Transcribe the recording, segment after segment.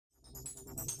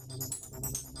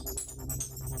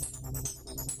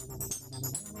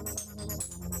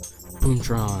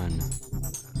Boomtron.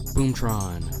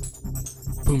 Boomtron.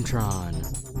 Boomtron.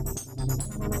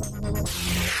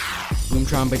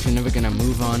 Boomtron, but you're never gonna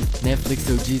move on. Netflix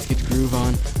OGs get the groove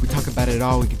on. We talk about it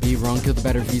all, we could be wrong. Kill the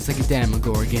better views like a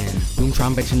Demogorgon.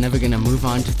 Boomtron, but you're never gonna move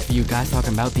on. Just a few guys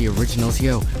talking about the originals.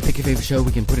 Yo, pick your favorite show,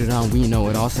 we can put it on. We know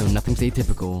it also, nothing's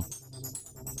atypical.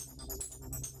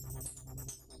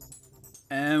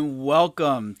 And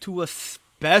welcome to a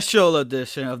special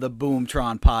edition of the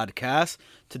Boomtron podcast.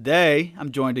 Today,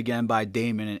 I'm joined again by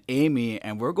Damon and Amy,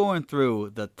 and we're going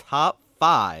through the top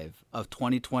 5 of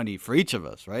 2020 for each of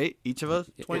us, right? Each of us?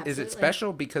 Is it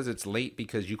special because it's late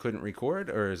because you couldn't record,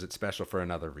 or is it special for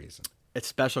another reason? It's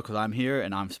special because I'm here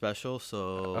and I'm special, so...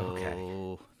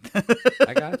 Okay.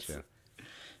 I got you.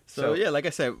 So, yeah, like I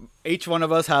said, each one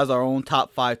of us has our own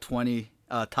top 5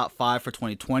 for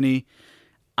 2020.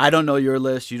 I don't know your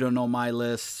list. You don't know my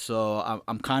list. So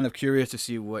I'm kind of curious to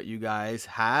see what you guys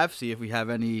have. See if we have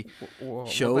any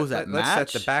shows that match.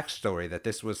 Let's set the backstory that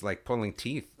this was like pulling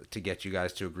teeth to get you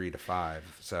guys to agree to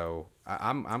 5. So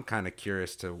I'm kind of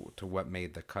curious to what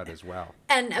made the cut as well.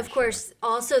 And of course,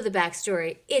 also the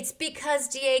backstory. It's because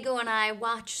Diego and I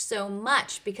watch so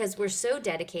much because we're so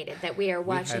dedicated that we are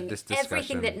watching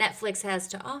everything that Netflix has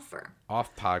to offer.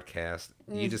 Off podcast,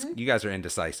 you guys are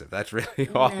indecisive. That's really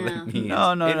all it means.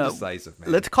 No. Indecisive,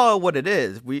 man. Let's call it what it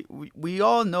is. We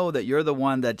all know that you're the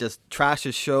one that just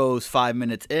trashes shows 5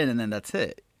 minutes in and then that's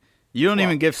it. You don't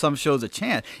even give some shows a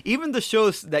chance. Even the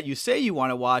shows that you say you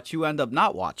want to watch, you end up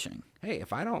not watching. Hey,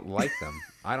 if I don't like them,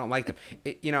 I don't like them.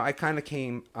 I kind of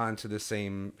came onto the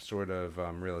same sort of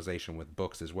realization with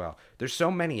books as well. There's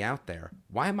so many out there.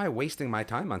 Why am I wasting my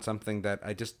time on something that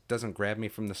I just doesn't grab me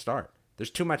from the start?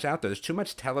 There's too much out there. There's too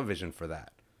much television for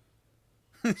that.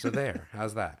 So there.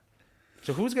 How's that?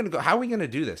 So who's going to go? How are we going to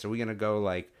do this? Are we going to go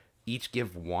like each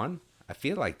give one? I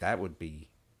feel like that would be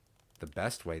the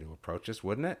best way to approach this,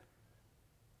 wouldn't it?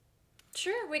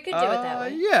 Sure, we could do it that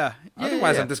way. Yeah.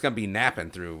 Otherwise, I'm just going to be napping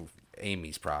through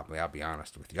Amy's probably. I'll be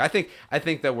honest with you. I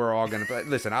think that we're all going to...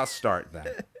 Listen, I'll start then.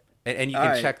 And you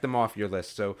can check them off your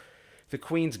list. So the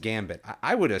Queen's Gambit,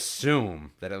 I would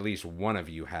assume that at least one of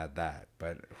you had that,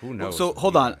 but who knows? So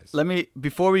hold on.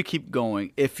 Before we keep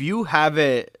going, if you have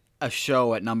it a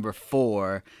show at number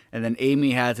 4 and then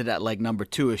Amy has it at like number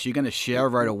 2, is she going to share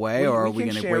right away or are we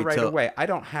going to wait right till... away. I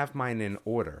don't have mine in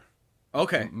order.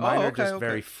 Okay. Mine are just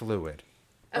very fluid.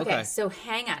 Okay, so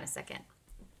hang on a second.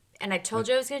 And I told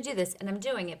you I was going to do this, and I'm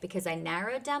doing it because I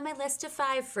narrowed down my list to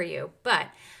 5 for you. But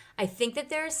I think that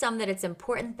there are some that it's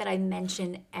important that I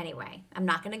mention anyway. I'm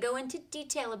not going to go into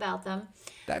detail about them.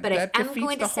 But I am defeats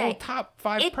going to the say whole top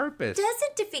 5 purpose. It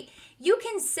doesn't defeat. You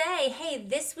can say, hey,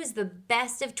 this was the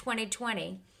best of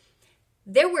 2020.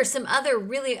 There were some other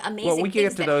really amazing things. Well, we can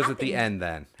get to those happened. at the end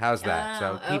then. How's that?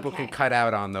 So people can cut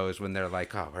out on those when they're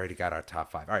like, oh, we already got our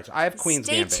top 5. All right, so I have Queen's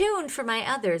Gambit. Stay tuned for my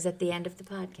others at the end of the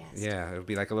podcast. Yeah, it would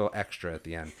be like a little extra at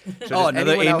the end. So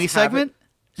another Amy segment?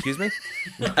 Excuse me?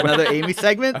 Another Amy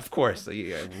segment? Of course.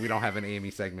 We don't have an Amy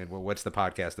segment. Well, what's the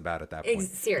podcast about at that point?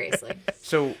 Seriously.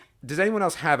 So does anyone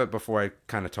else have it before I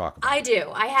kind of talk about it? I do.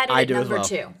 I had it at number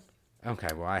 2. Okay,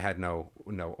 well, I had no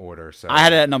order. So I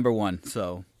had it at number 1,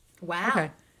 so... Wow. Okay.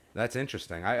 That's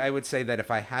interesting. I would say that if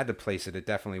I had to place it, it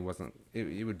definitely wasn't...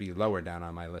 It would be lower down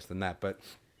on my list than that. But,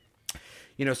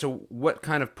 so what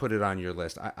kind of put it on your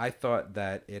list? I thought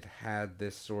that it had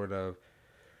this sort of...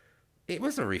 It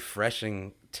was a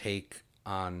refreshing take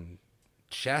on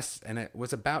chess, and it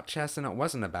was about chess, and it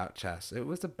wasn't about chess. It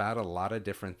was about a lot of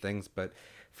different things, but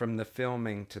from the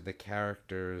filming to the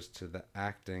characters to the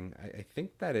acting, I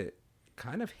think that it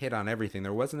kind of hit on everything.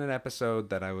 There wasn't an episode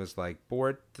that I was like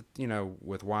bored,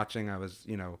 with watching. I was,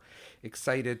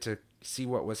 excited to see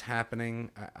what was happening.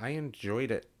 I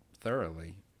enjoyed it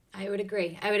thoroughly. I would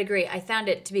agree. I found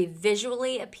it to be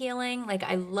visually appealing. Like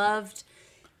I loved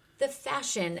the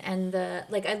fashion and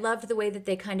I loved the way that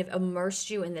they kind of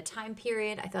immersed you in the time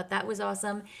period. I thought that was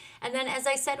awesome. And then as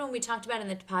I said when we talked about it in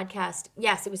the podcast,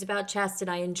 yes, it was about chess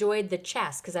and I enjoyed the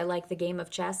chess because I like the game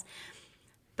of chess.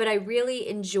 But I really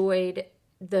enjoyed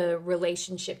the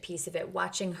relationship piece of it,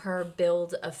 watching her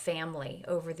build a family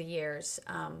over the years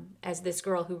as this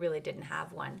girl who really didn't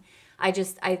have one. I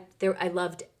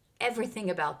loved everything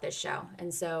about this show.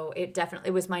 And so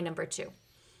it was my number 2.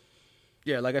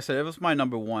 Yeah, like I said, it was my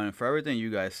number 1. For everything you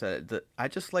guys said, I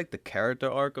just like the character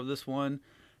arc of this one.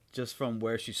 Just from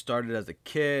where she started as a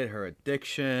kid, her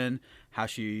addiction, how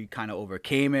she kind of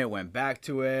overcame it, went back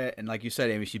to it. And like you said,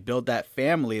 Amy, she built that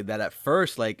family that at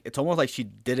first, it's almost like she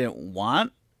didn't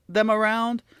want them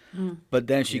around. But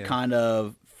then she kind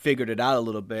of figured it out a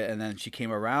little bit. And then she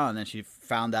came around and she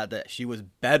found out that she was a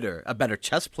better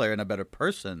chess player and a better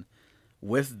person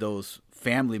with those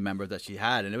family members that she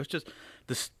had, and it was just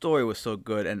the story was so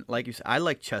good. And like you said, I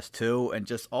like chess too, and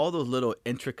just all those little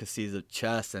intricacies of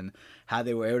chess and how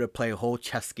they were able to play whole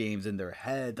chess games in their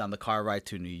head on the car ride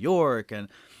to New York. And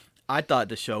I thought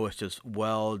the show was just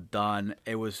well done.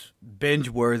 It was binge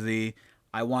worthy.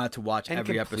 I wanted to watch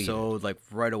every episode like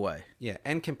right away. Yeah,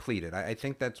 and completed. I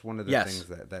think that's one of the things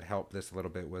that helped this a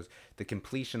little bit was the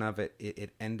completion of it.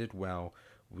 It ended well.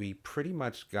 We pretty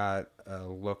much got a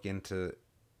look into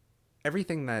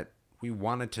everything that we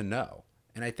wanted to know.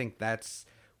 And I think that's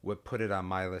what put it on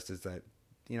my list, is that,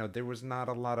 you know, there was not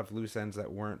a lot of loose ends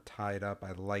that weren't tied up.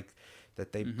 I like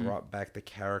that they brought back the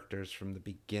characters from the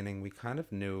beginning. We kind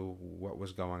of knew what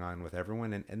was going on with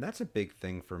everyone. And that's a big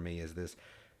thing for me, is this,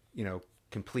 you know,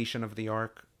 completion of the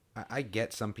arc. I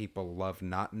get some people love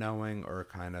not knowing, or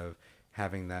kind of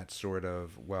having that sort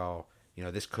of, well, you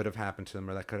know, this could have happened to them,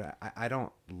 or that could have. I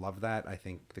don't love that. I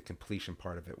think the completion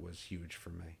part of it was huge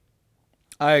for me.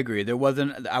 I agree.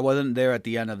 I wasn't there at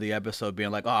the end of the episode being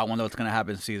like, oh, I wonder what's going to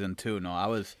happen in season 2. No, I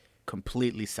was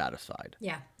completely satisfied.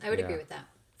 Yeah, I would agree with that.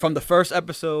 From the first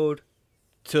episode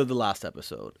to the last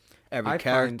episode. Every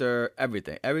character,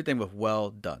 everything was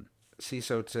well done. See,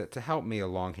 so to help me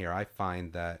along here, I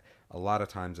find that a lot of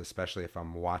times, especially if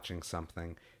I'm watching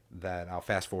something, that I'll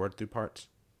fast forward through parts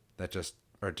that just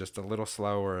are just a little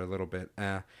slow or a little bit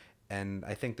And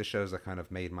I think the shows that kind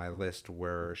of made my list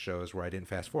were shows where I didn't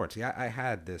fast forward. See, I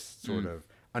had this sort of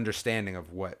understanding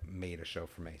of what made a show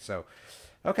for me. So,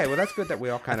 okay, well, that's good that we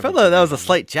all kind of... I felt like that was a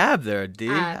slight jab there, D.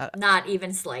 Not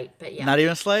even slight, but yeah. Not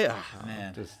even slight? Oh,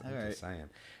 man. Just saying.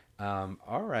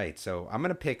 All right, so I'm going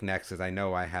to pick next, because I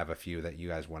know I have a few that you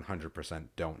guys 100%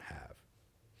 don't have.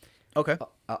 Okay.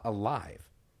 Alive.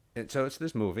 And so it's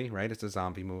this movie, right? It's a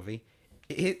zombie movie.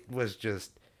 It was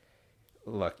just...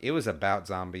 Look, it was about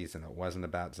zombies, and it wasn't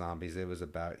about zombies. It was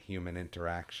about human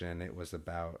interaction. It was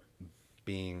about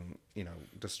being, you know,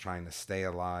 just trying to stay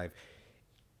alive.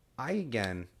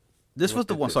 This was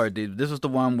the one. Sorry, dude. This was the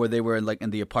one where they were like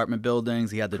in the apartment buildings.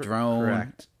 He had the drone.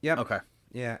 Correct. Yep. Okay.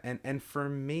 Yeah, and for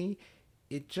me,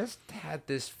 it just had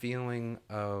this feeling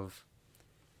of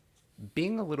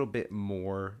being a little bit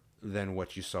more than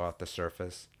what you saw at the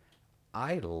surface.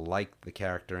 I liked the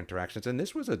character interactions, and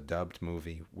this was a dubbed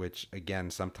movie, which, again,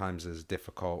 sometimes is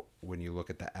difficult when you look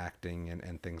at the acting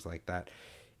and things like that.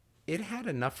 It had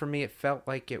enough for me. It felt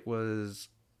like it was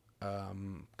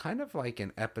kind of like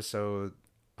an episode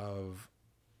of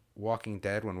Walking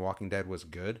Dead when Walking Dead was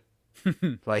good.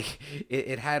 Like,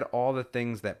 it had all the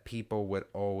things that people would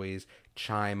always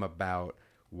chime about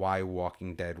why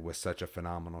Walking Dead was such a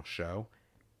phenomenal show,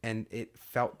 and it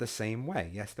felt the same way.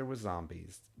 Yes, there were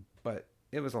zombies, but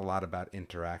it was a lot about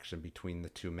interaction between the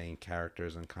two main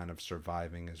characters and kind of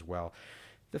surviving as well.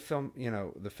 The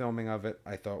filming of it,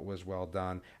 I thought was well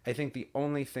done. I think the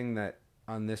only thing that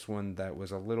on this one that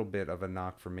was a little bit of a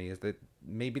knock for me is that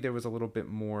maybe there was a little bit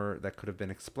more that could have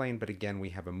been explained, but again, we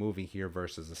have a movie here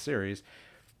versus a series.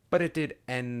 But it did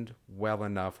end well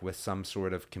enough with some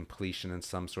sort of completion and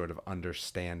some sort of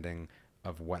understanding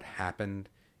of what happened,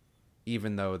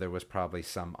 even though there was probably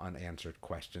some unanswered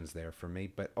questions there for me.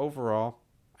 But overall,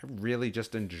 I really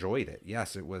just enjoyed it.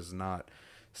 Yes, it was not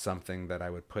something that I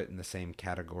would put in the same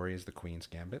category as The Queen's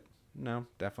Gambit. No,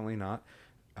 definitely not.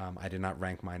 I did not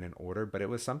rank mine in order, but it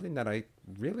was something that I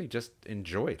really just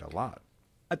enjoyed a lot.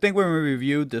 I think when we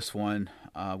reviewed this one,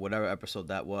 whatever episode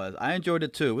that was, I enjoyed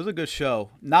it too. It was a good show.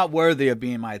 Not worthy of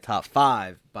being my top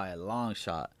 5 by a long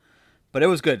shot, but it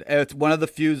was good. It's one of the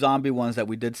few zombie ones that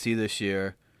we did see this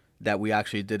year that we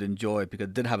actually did enjoy, because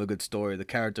it did have a good story. The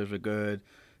characters were good.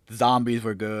 The zombies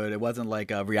were good. It wasn't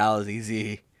like a Reality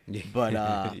Z, but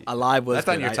Alive was That's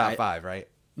good. on your top 5, right?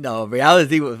 No, Reality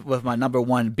Z was my number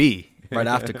 1B. Right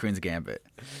after Queen's Gambit.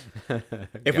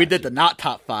 If we did the not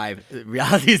top 5,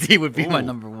 Reality Z would be my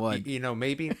number 1. You know,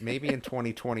 maybe in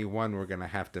 2021 we're gonna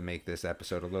have to make this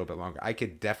episode a little bit longer. I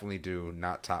could definitely do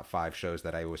not top 5 shows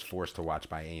that I was forced to watch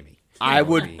by Amy. I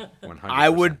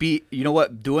would be. You know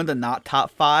what? Doing the not top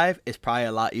 5 is probably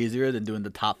a lot easier than doing the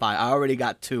top 5. I already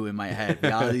got 2 in my head: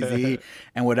 Reality Z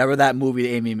and whatever that movie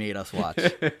Amy made us watch.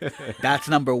 That's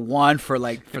number 1 for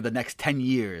the next 10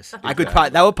 years.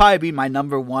 That would probably be my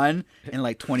number 1 in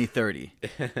like 2030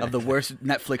 of the worst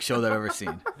Netflix shows I've ever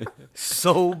seen.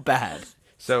 So bad.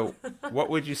 So, what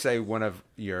would you say one of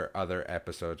your other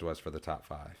episodes was for the top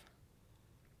 5?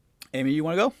 Amy, you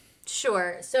want to go?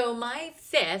 Sure. So my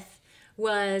 5th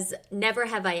was Never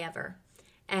Have I Ever.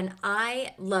 And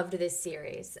I loved this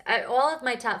series. All of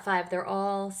my top 5, they're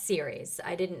all series.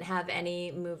 I didn't have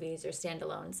any movies or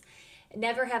standalones.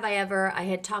 Never Have I Ever, I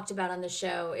had talked about on the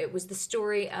show. It was the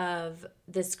story of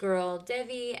this girl,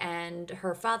 Devi, and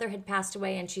her father had passed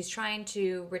away, and she's trying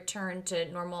to return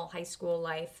to normal high school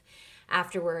life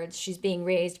afterwards. She's being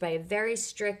raised by a very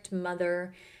strict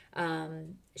mother.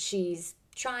 She's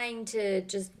trying to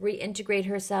just reintegrate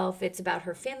herself. It's about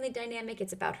her family dynamic,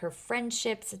 it's about her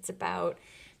friendships, it's about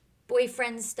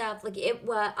boyfriend stuff. Like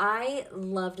I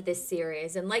loved this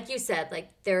series. And like you said, like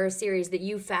there are series that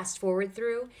you fast forward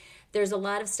through. There's a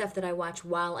lot of stuff that I watch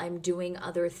while I'm doing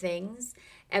other things.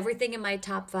 Everything in my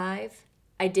top 5,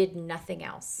 I did nothing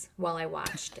else while I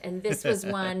watched. And this was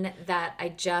one that I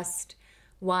just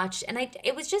watched. And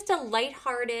it was just a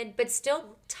lighthearted but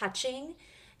still touching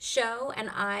show. And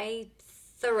I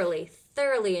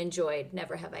thoroughly enjoyed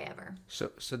Never Have I Ever. So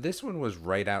this one was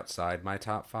right outside my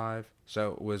top 5.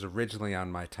 So it was originally on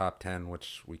my top 10,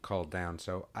 which we called down.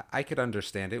 So I could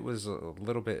understand. It was a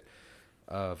little bit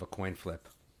of a coin flip,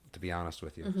 to be honest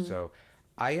with you. So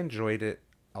I enjoyed it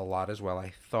a lot as well.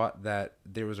 I thought that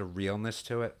there was a realness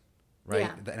to it, right?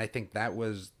 Yeah. And I think that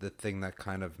was the thing that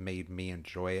kind of made me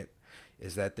enjoy it,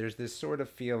 is that there's this sort of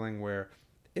feeling where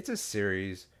it's a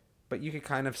series, but you could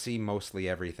kind of see mostly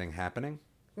everything happening.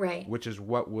 Right. Which is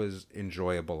what was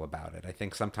enjoyable about it. I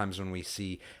think sometimes when we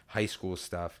see high school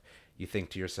stuff, you think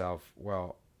to yourself,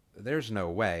 well, there's no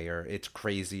way, or it's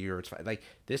crazy, or it's like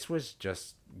this was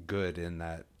just good in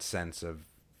that sense of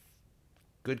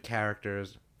good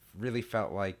characters. Really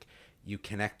felt like you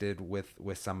connected with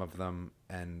some of them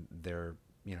and their,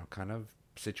 kind of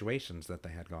situations that they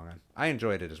had going on. I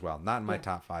enjoyed it as well. Not in my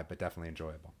top 5, but definitely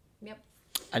enjoyable. Yep.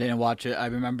 I didn't watch it. I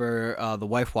remember the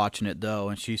wife watching it though,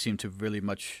 and she seemed to really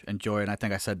much enjoy it. And I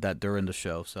think I said that during the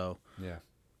show. So Yeah.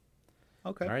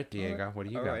 Okay. All right, Diego, what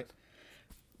do you All got? right.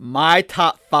 my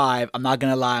top 5. I'm not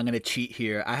gonna lie. I'm gonna cheat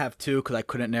here. I have 2 because I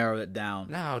couldn't narrow it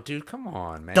down. No, dude, come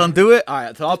on, man. Don't do it. All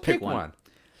right, so I'll Just pick one. one.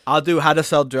 I'll do How to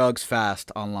Sell Drugs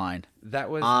Fast online.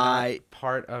 That was I- not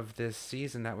part of this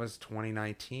season. That was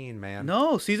 2019, man.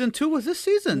 No, season 2 was this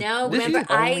season. No, This remember is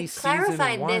only I season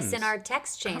clarified this ones. in our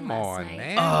text chain Come last on, night.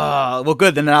 man. Well,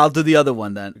 good. Then I'll do the other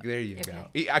one then. There you Okay. go.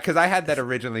 Because I had that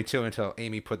originally too until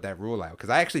Amy put that rule out. Because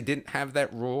I actually didn't have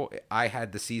that rule. I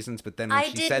had the seasons, but then when I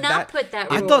she did said not that, put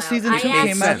that I rule thought out. season 2 I came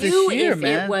asked out this you year, if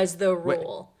man. it was the Wait,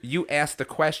 rule. you asked the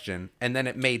question, and then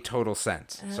it made total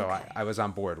sense. So Okay. I was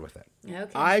on board with it.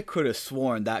 Okay. I could have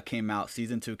sworn that came out.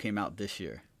 Season 2 came out this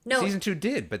year. no, Season 2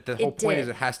 did, but the whole It point did. is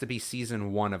it has to be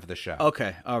season 1 of the show.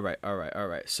 Okay. All right.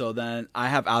 So then I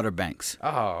have Outer Banks.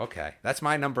 Oh, okay. That's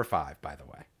my number 5, by the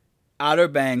way. Outer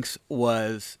Banks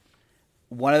was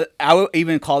one of I would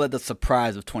even call it the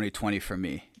surprise of 2020 for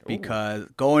me, because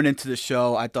going into the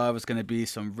show, I thought it was going to be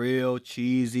some real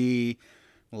cheesy,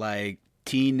 like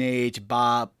teenage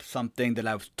bop, something that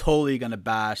I was totally going to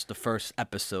bash the first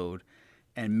episode.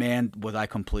 And man, was I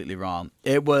completely wrong.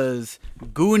 It was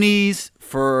Goonies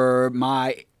for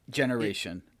my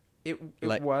generation. It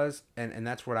Like- was, and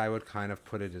that's what I would kind of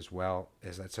put it as well.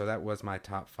 Is that so? That was my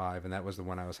top 5, and that was the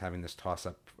one I was having this toss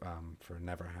up for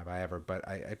Never Have I Ever. But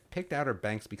I picked Outer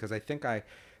Banks because I think I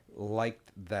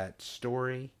liked that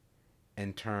story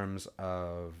in terms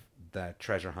of that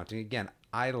treasure hunting. Again,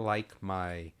 I like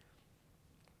my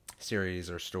series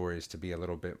or stories to be a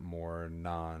little bit more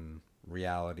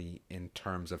non-reality in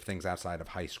terms of things outside of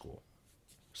high school.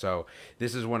 So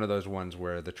this is one of those ones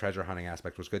where the treasure hunting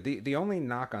aspect was good. The only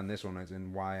knock on this one is,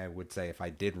 and why I would say if I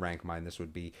did rank mine, this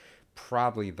would be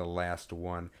probably the last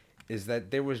one, is that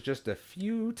there was just a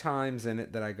few times in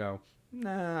it that I go,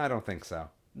 nah, I don't think so.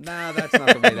 Nah, that's not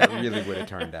the way that really would have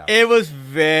turned out. It was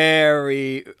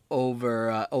very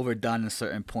overdone at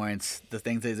certain points. The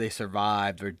things that they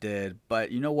survived or did,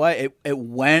 but you know what? It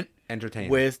went Entertaining.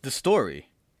 with the story,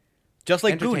 just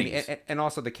like Entertaining. Goonies. And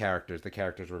also the characters. The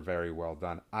characters were very well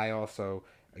done. I also,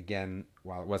 again,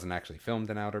 while it wasn't actually filmed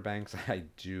in Outer Banks, I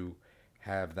do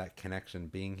have that connection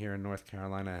being here in North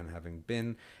Carolina and having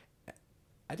been.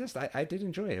 I did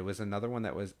enjoy it. It was another one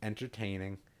that was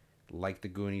entertaining, like the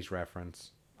Goonies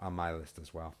reference, on my list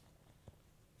as well.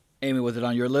 Amy, was it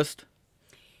on your list?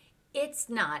 it's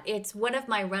not. It's one of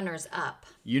my runners up.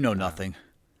 You know nothing.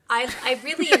 I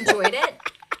really enjoyed it.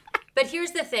 But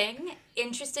here's the thing.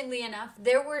 Interestingly enough,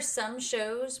 there were some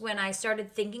shows when I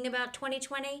started thinking about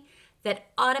 2020 that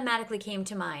automatically came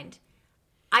to mind.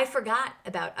 I forgot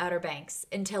about Outer Banks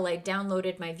until I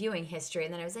downloaded my viewing history.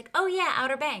 And then I was like, oh, yeah,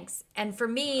 Outer Banks. And for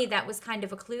me, that was kind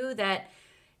of a clue that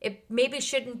it maybe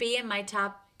shouldn't be in my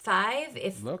top 5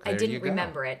 if Look, I there you didn't go.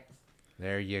 remember it.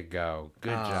 There you go. Good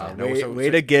job. Way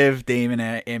to give Damon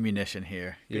ammunition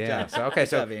here. Good Yeah. job. So okay. Good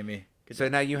So job, Amy. Good so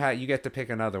now you get to pick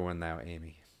another one now,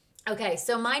 Amy. Okay,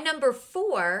 so my number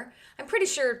 4, I'm pretty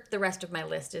sure the rest of my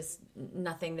list is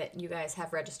nothing that you guys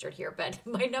have registered here, but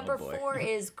my number boy. 4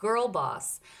 is Girl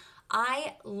Boss.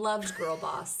 I loved Girl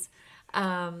Boss.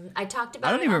 I talked about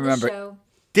I don't it even on remember. the show.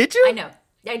 Did you? I know.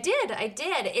 I did.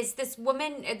 It's this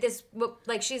woman,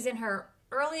 like she's in her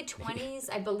early 20s,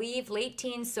 I believe, late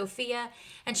teens, Sophia,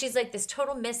 and she's like this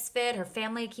total misfit. Her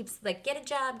family keeps like, get a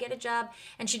job.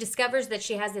 And she discovers that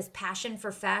she has this passion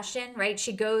for fashion, right?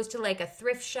 She goes to like a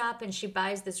thrift shop and she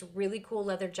buys this really cool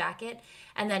leather jacket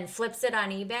and then flips it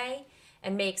on eBay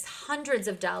and makes hundreds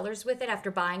of dollars with it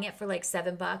after buying it for like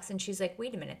 $7. And she's like,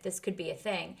 wait a minute, this could be a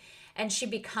thing. And she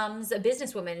becomes a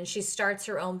businesswoman and she starts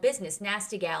her own business,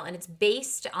 Nasty Gal. And it's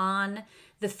based on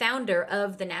the founder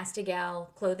of the Nasty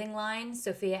Gal clothing line,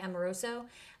 Sophia Amoroso.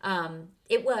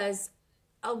 It was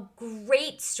a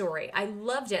great story. I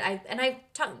loved it.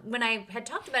 When I had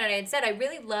talked about it, I had said I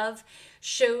really love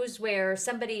shows where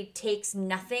somebody takes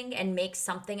nothing and makes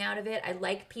something out of it. I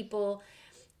like people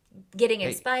getting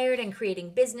inspired and creating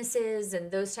businesses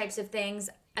and those types of things.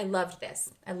 I loved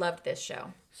this. I loved this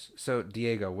show. So,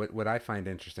 Diego, what I find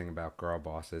interesting about Girl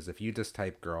Boss is if you just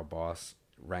type Girl Boss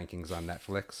rankings on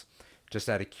Netflix, just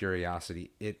out of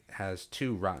curiosity, it has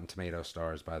 2 Rotten Tomato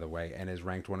stars, by the way, and is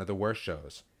ranked one of the worst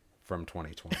shows from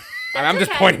 2020. I'm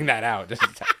just pointing that out.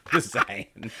 Just saying.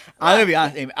 I'm gonna be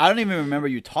honest, Amy, I don't even remember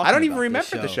you talking. I don't even about remember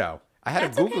this the show. I had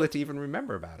That's to Google okay. it to even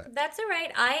remember about it. That's all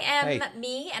right. I am Hey,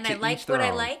 me, and to I like each their what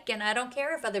I own. like, and I don't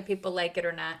care if other people like it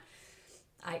or not.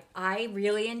 I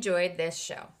really enjoyed this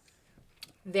show.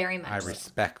 Very much. I so.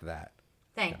 respect that.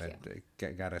 Thank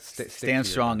you. Gotta stick Stand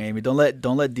strong, Amy. Don't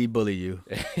let D bully you.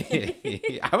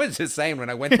 I was just saying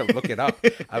when I went to look it up,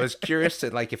 I was curious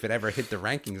to like if it ever hit the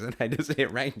rankings, and I just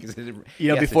hit rankings.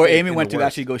 Before Amy went to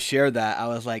actually go share that, I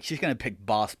was like, she's gonna pick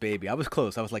Boss Baby. I was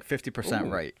close. I was like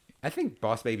 50% right. I think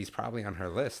Boss Baby's probably on her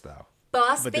list though.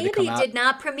 Boss But did it Baby come out? did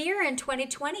not premiere in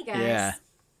 2020, guys. Yeah.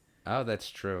 Oh, that's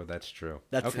true. That's true.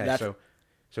 That's- okay. that's-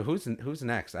 So who's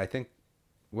next? I think.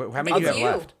 How many It's do you have you.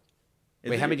 left? Is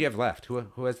Wait, how it- many do you have left?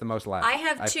 Who has the most left? I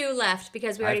have 2 left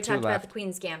because we I have already 2 talked about left. the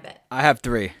Queen's Gambit. I have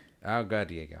 3. Oh, good,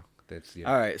 Diego. That's you.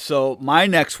 All right, so my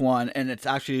next one, and it's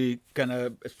actually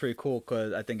it's pretty cool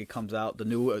because I think it comes out, the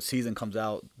new season comes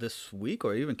out this week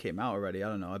or it even came out already. I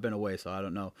don't know. I've been away, so I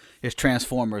don't know. It's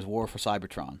Transformers: War for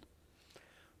Cybertron.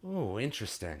 Oh,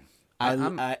 interesting.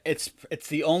 It's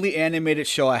the only animated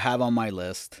show I have on my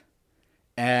list,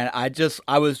 and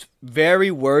I was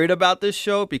very worried about this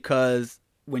show because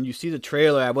when you see the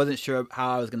trailer, I wasn't sure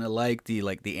how I was gonna like the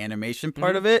animation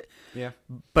part of it. Yeah.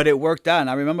 But it worked out, and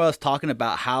I remember us talking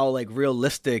about how like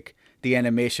realistic the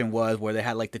animation was, where they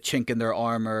had like the chink in their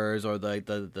armors or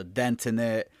the dent in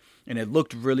it, and it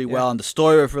looked really well, and the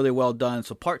story was really well done.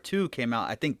 So part 2 came out,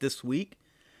 I think, this week.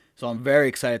 So I'm very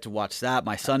excited to watch that.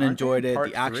 My son Aren't they enjoyed in it.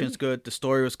 part The action's 3? good. The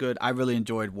story was good. I really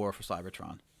enjoyed War for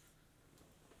Cybertron.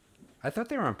 I thought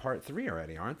they were on part 3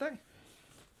 already, aren't they?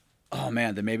 Oh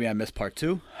man, then maybe I missed part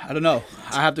 2. I don't know.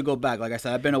 I have to go back. Like I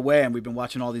said, I've been away and we've been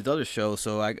watching all these other shows,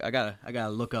 so I gotta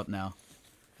look up now.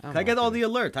 Can I get all the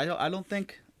alerts? I don't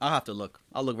think I'll have to look.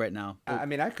 I'll look right now. I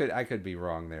mean, I could be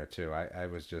wrong there too. I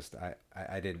was just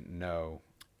I didn't know,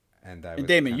 and I. And was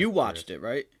Damon, kinda you curious. watched it,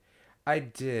 right? I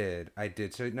did.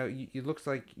 So no, it looks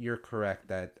like you're correct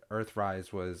that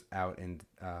Earthrise was out in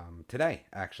today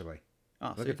actually.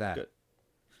 Oh, Look see? at that. Good.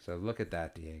 So look at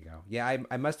that, Diego. Yeah,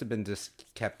 I must have been just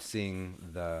kept seeing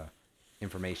the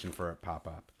information for it pop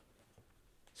up.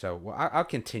 So well, I'll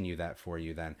continue that for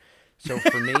you then. So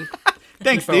for me,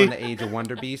 Thanks, Kubo and Steve. the Age of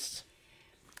Wonder Beasts.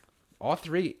 All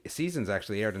 3 seasons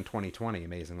actually aired in 2020,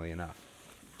 amazingly enough.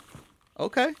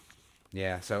 Okay.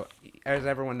 Yeah, so as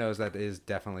everyone knows, that is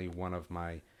definitely one of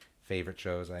my favorite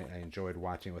shows. I enjoyed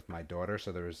watching with my daughter,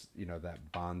 so there was,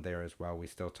 that bond there as well. We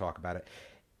still talk about it.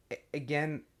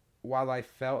 Again, while I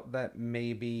felt that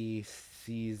maybe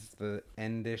the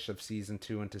endish of season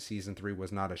 2 into season 3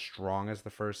 was not as strong as the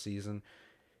first season,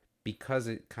 because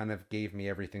it kind of gave me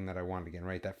everything that I wanted again,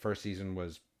 right? That first season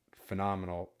was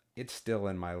phenomenal. It's still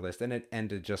in my list, and it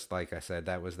ended just like I said.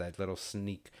 That was that little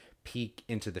sneak peek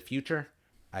into the future.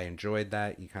 I enjoyed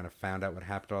that. You kind of found out what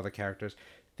happened to all the characters.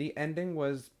 The ending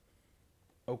was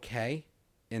okay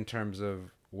in terms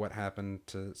of what happened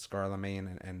to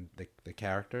Scarlemagne and the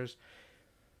characters.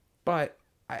 But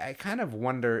I kind of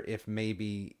wonder if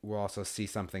maybe we'll also see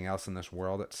something else in this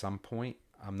world at some point.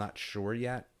 I'm not sure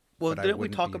yet. Well, but I didn't we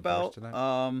wouldn't talk be averse about to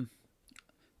that.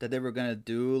 that they were gonna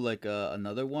do like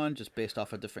another one just based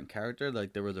off a different character?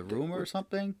 Like there was a rumor or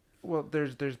something. Well,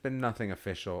 there's been nothing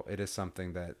official. It is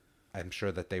something that I'm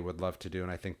sure that they would love to do,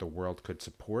 and I think the world could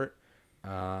support.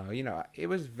 It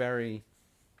was very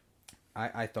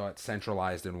I thought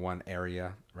centralized in one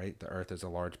area, right? The Earth is a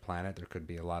large planet. There could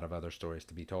be a lot of other stories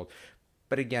to be told.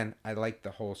 But again, I like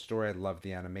the whole story. I love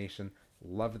the animation,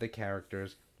 love the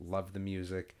characters, love the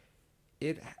music.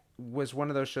 It was one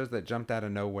of those shows that jumped out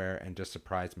of nowhere and just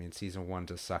surprised me. And season 1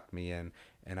 just sucked me in.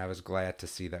 And I was glad to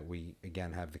see that we,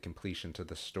 again, have the completion to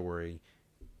the story.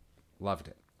 Loved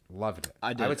it. Loved it.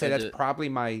 I would say that's probably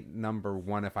my number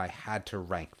 1 if I had to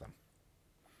rank them.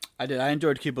 I did. I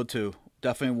enjoyed Kipo too.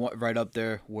 Definitely right up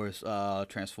there was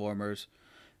Transformers.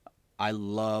 I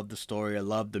love the story. I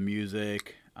love the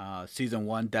music. Season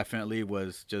 1 definitely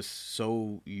was just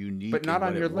so unique. But not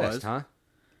on your list, huh?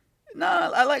 No,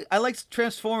 I like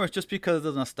Transformers just because of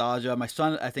the nostalgia. My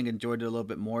son, I think, enjoyed it a little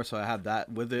bit more, so I have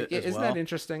that with it as well. Isn't that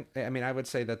interesting? I mean, I would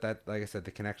say that, like I said,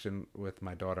 the connection with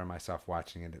my daughter and myself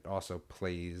watching it, it also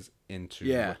plays into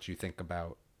what you think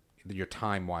about your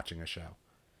time watching a show.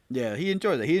 Yeah, he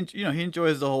enjoys it. He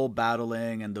enjoys the whole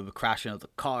battling and the crashing of the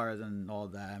cars and all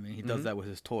that. I mean, he does that with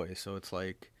his toys, so it's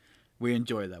like we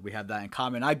enjoy that. We have that in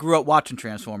common. I grew up watching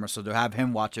Transformers, so to have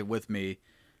him watch it with me,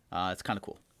 it's kind of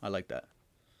cool. I like that.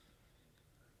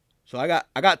 So I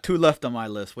got 2 left on my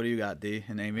list. What do you got, D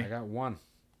and Amy? I got 1.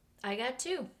 I got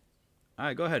 2. All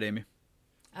right, go ahead, Amy.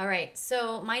 All right.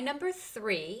 So my number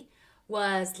 3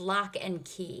 was Lock and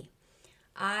Key.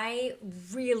 I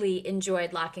really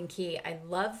enjoyed Lock and Key. I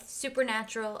love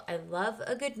supernatural. I love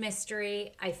a good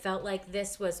mystery. I felt like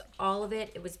this was all of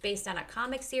it. It was based on a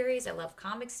comic series. I love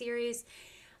comic series.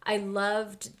 I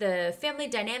loved the family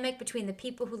dynamic between the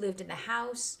people who lived in the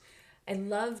house. I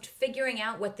loved figuring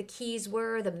out what the keys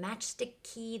were, the matchstick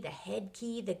key, the head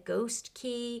key, the ghost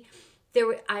key.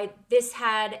 This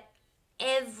had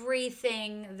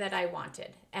everything that I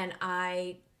wanted, and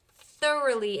I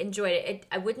thoroughly enjoyed it.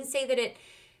 I wouldn't say that it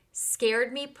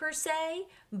scared me per se,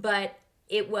 but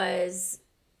it was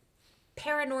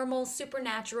paranormal,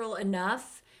 supernatural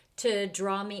enough to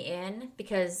draw me in,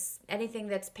 because anything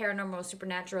that's paranormal,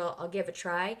 supernatural, I'll give a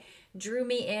try. Drew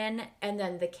me in, and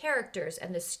then the characters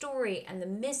and the story and the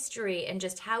mystery and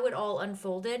just how it all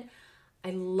unfolded.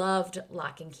 I loved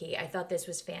Lock and Key. I thought this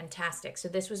was fantastic. So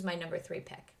this was my number 3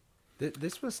 pick.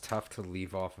 This was tough to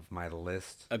leave off of my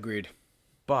list. Agreed.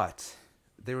 But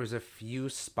there was a few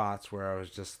spots where I was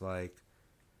just like,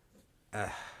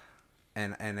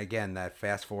 and again, that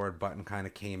fast forward button kind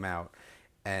of came out.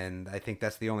 And I think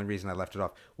that's the only reason I left it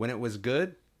off. When it was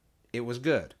good, it was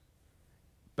good.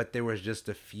 But there was just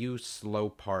a few slow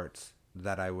parts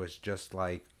that I was just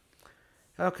like,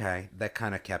 okay, that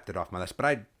kind of kept it off my list. But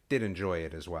I did enjoy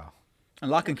it as well.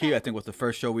 And Lock and Key, I think, was the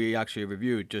first show we actually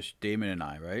reviewed, just Damon and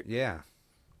I, right? Yeah.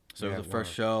 So it was the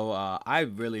first show. I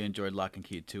really enjoyed Lock and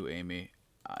Key too, Amy.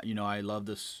 I love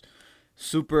this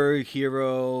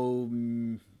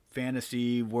superhero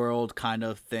fantasy world kind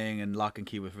of thing, and Lock and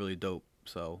Key was really dope.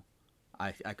 So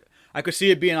I could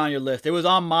see it being on your list. It was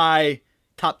on my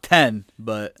top 10,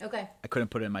 but Okay. I couldn't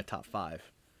put it in my top 5.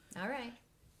 All right.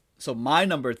 So my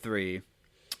number 3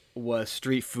 was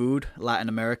street food, Latin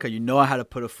America. I had to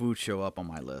put a food show up on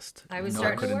my list. I was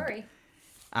starting to worry.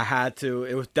 I had to.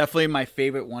 It was definitely my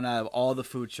favorite one out of all the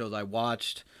food shows I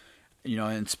watched. It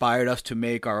inspired us to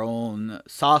make our own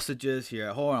sausages here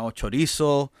at home, our own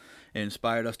chorizo. It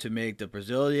inspired us to make the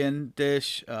Brazilian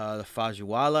dish, the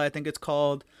feijoada, I think it's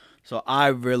called. So I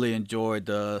really enjoyed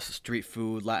the street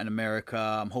food, Latin America.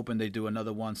 I'm hoping they do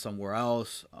another one somewhere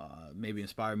else. Maybe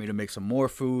inspire me to make some more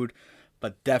food.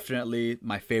 But definitely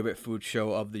my favorite food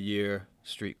show of the year,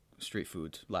 street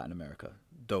foods, Latin America.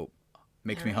 Dope.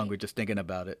 Makes me hungry just thinking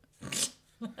about it.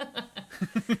 All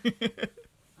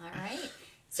right.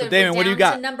 So Damon, what do you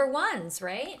got? To number 1s,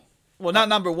 right? Well, not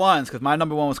number 1s, because my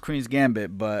number 1 was Queen's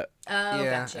Gambit, but... Oh,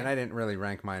 yeah, gotcha. and I didn't really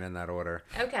rank mine in that order.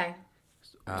 Okay.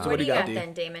 So what do you got D?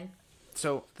 then, Damon?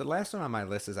 So the last one on my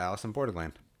list is Alice in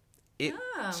Borderland. It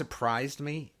surprised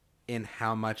me in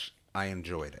how much I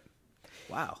enjoyed it.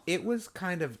 Wow. It was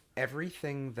kind of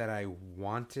everything that I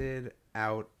wanted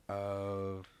out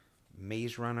of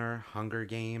Maze Runner, Hunger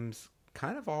Games,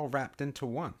 kind of all wrapped into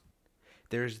one.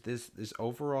 There's this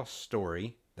overall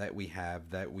story that we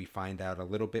have that we find out a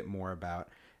little bit more about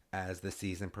as the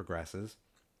season progresses.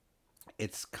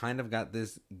 It's kind of got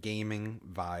this gaming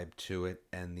vibe to it,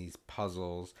 and these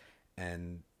puzzles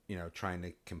and, trying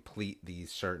to complete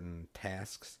these certain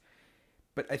tasks.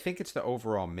 But I think it's the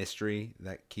overall mystery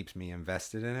that keeps me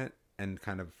invested in it, and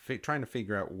kind of trying to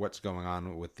figure out what's going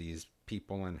on with these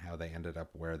people and how they ended up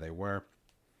where they were.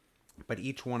 But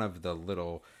each one of the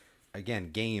little,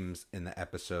 again, games in the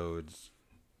episodes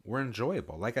were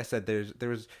enjoyable. Like I said,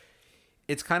 there's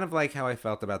it's kind of like how I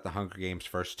felt about the Hunger Games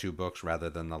first 2 books rather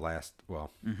than the last,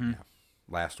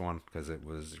 last one, because it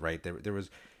was right there.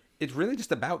 it's really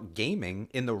just about gaming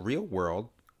in the real world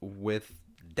with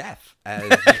death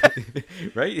as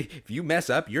right. If you mess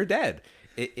up, you're dead.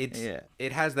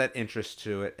 It has that interest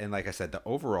to it, and like I said, the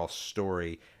overall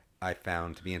story I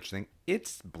found to be interesting.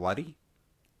 It's bloody.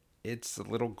 It's a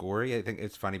little gory. I think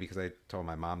it's funny because I told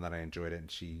my mom that I enjoyed it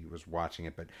and she was watching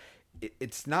it, but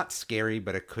it's not scary,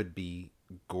 but it could be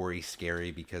gory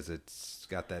scary because it's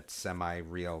got that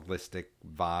semi-realistic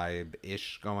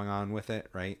vibe-ish going on with it,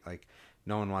 right? Like,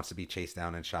 no one wants to be chased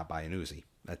down and shot by an Uzi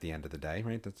at the end of the day,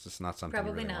 right? That's just not something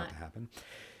Probably you really not. want to happen.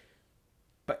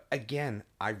 But again,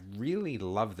 I really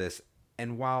love this.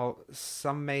 And while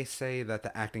some may say that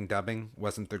the acting dubbing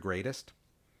wasn't the greatest,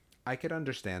 I could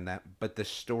understand that, but the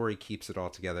story keeps it all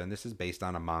together. And this is based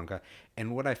on a manga.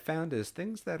 And what I found is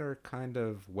things that are kind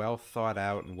of well thought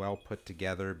out and well put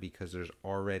together because there's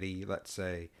already, let's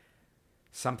say,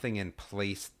 something in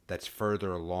place that's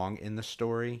further along in the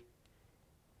story.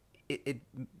 It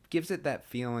gives it that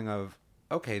feeling of,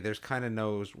 okay, there's kind of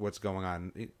knows what's going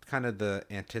on. Kind of the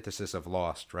antithesis of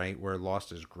Lost, right? Where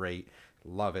Lost is great,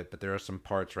 love it, but there are some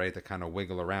parts, right, that kind of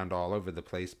wiggle around all over the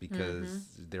place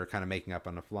because they're kind of making up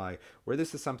on the fly. Where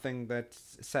this is something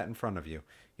that's set in front of you.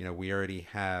 You know, we already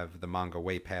have the manga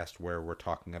way past where we're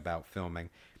talking about filming.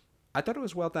 I thought it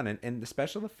was well done, and the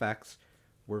special effects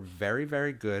were very,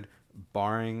 very good,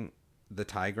 barring the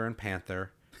tiger and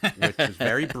panther, which is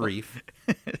very brief.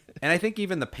 And I think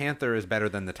even the panther is better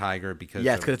than the tiger because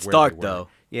it's where dark they were. though.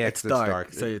 Yeah, it's dark.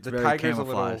 dark. So it's the very tiger's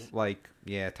camouflaged. a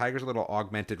little tiger's a little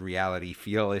augmented reality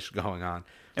feel-ish going on.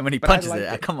 And when he But I punches liked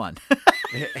it, come on.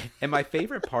 And my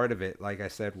favorite part of it, like I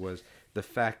said, was the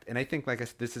fact, and I think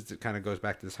this kind of goes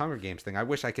back to this Hunger Games thing. I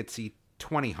wish I could see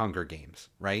 20 Hunger Games,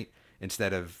 right,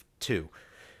 instead of 2.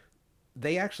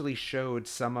 They actually showed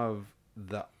some of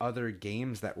the other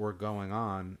games that were going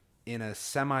on in a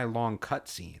semi-long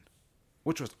cutscene,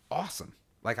 which was awesome.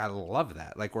 Like, I love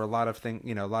that. Like, where a lot of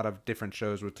a lot of different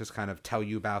shows would just kind of tell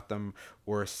you about them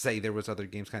or say there was other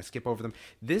games, kind of skip over them.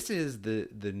 This is the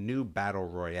new Battle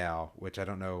Royale, which I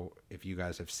don't know if you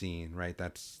guys have seen, right?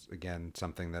 That's, again,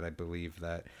 something that I believe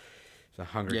that the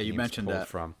Hunger Games you mentioned pulled that.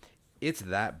 from. It's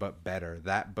that but better,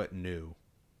 that but new.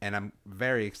 And I'm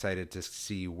very excited to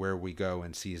see where we go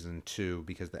in Season 2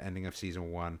 because the ending of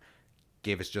Season 1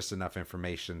 gave us just enough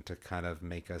information to kind of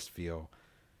make us feel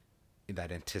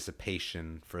that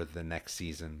anticipation for the next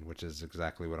season, which is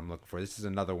exactly what I'm looking for. This is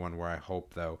another one where I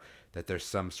hope, though, that there's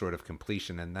some sort of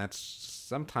completion, and that's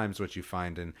sometimes what you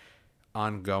find in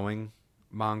ongoing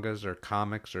mangas or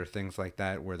comics or things like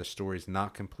that, where the story's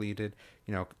not completed,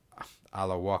 a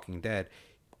la Walking Dead.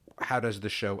 How does the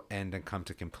show end and come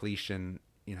to completion,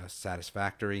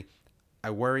 satisfactory?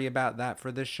 I worry about that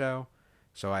for this show,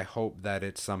 so I hope that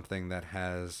it's something that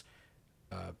has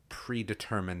a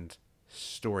predetermined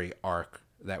story arc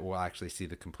that we'll actually see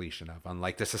the completion of,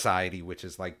 unlike The Society, which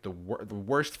is like the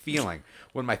worst feeling.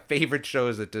 One of my favorite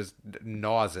shows that just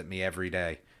gnaws at me every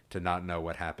day to not know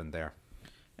what happened there.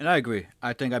 And I agree.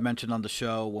 I think I mentioned on the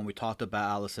show when we talked about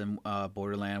Alice in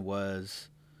Borderland was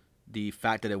the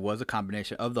fact that it was a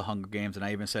combination of the Hunger Games, and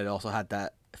I even said it also had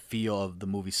that feel of the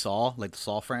movie Saw, like the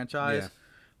Saw franchise,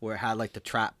 where it had like the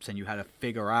traps and you had to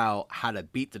figure out how to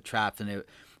beat the traps, and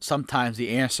sometimes the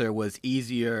answer was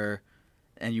easier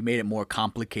and you made it more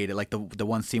complicated, like the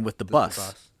one scene with the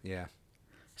bus. Yeah.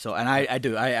 So, and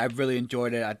I really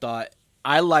enjoyed it. I thought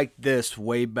I liked this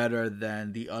way better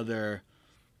than the other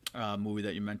movie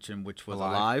that you mentioned, which was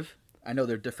Alive. I know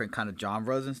they're different kind of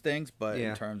genres and things, but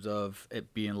in terms of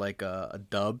it being like a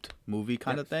dubbed movie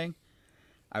kind of thing,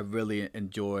 I really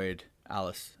enjoyed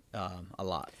Alice a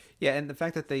lot. Yeah, and the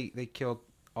fact that they killed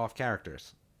off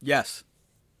characters. Yes.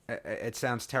 It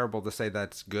sounds terrible to say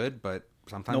that's good, but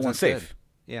sometimes No one's that's safe. good.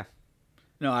 Yeah.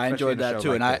 No, I Especially enjoyed in a that show too,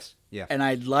 like and this. Yeah. and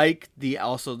I like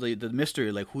the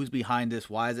mystery, like who's behind this,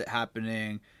 why is it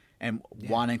happening, and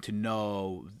wanting to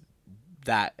know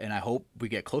that. And I hope we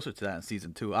get closer to that in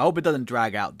season 2. I hope it doesn't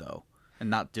drag out though, and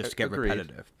not just get Agreed.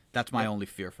 repetitive. That's my only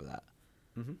fear for that.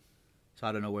 Mm-hmm. So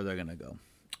I don't know where they're gonna go.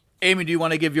 Amy, do you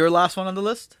want to give your last one on the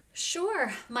list?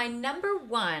 Sure. My number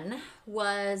 1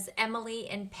 was Emily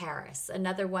in Paris.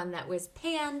 Another one that was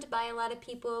panned by a lot of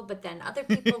people, but then other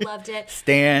people loved it.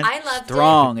 Stand I loved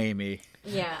strong, Amy.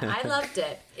 Yeah, I loved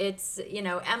it. It's,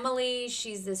 Emily,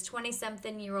 she's this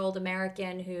 20-something-year-old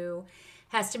American who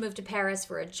has to move to Paris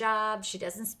for a job. She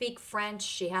doesn't speak French.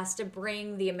 She has to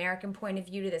bring the American point of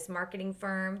view to this marketing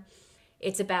firm.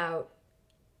 It's about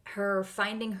her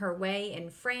finding her way in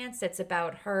France. It's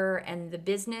about her and the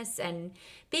business and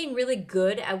being really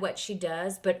good at what she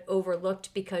does, but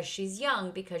overlooked because she's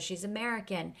young, because she's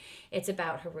American. It's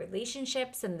about her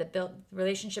relationships and the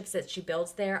relationships that she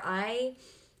builds there. I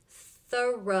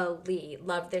thoroughly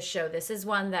loved this show. This is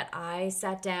one that I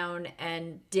sat down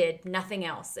and did nothing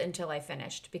else until I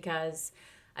finished because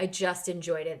I just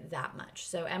enjoyed it that much.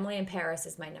 So Emily in Paris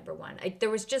is my number one. There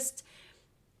was just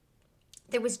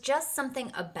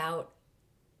something about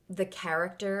the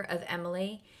character of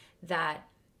Emily that,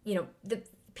 the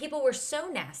people were so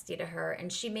nasty to her,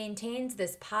 and she maintains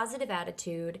this positive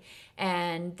attitude,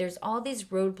 and there's all these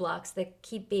roadblocks that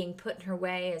keep being put in her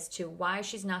way as to why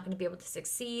she's not going to be able to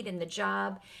succeed in the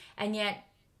job, and yet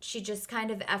she just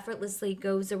kind of effortlessly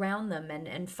goes around them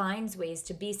and finds ways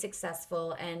to be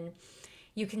successful. And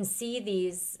you can see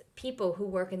these people who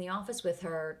work in the office with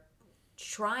her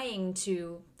trying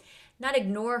to not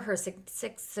ignore her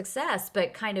success,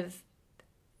 but kind of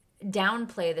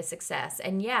downplay the success,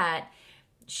 and yet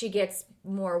she gets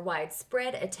more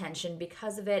widespread attention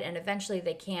because of it, and eventually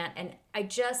they can't. And I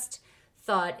just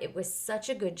thought it was such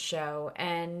a good show.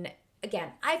 And again,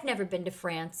 I've never been to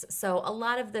France, so a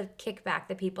lot of the kickback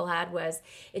that people had was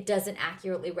it doesn't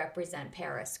accurately represent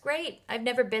Paris. Great. I've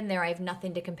never been there. I have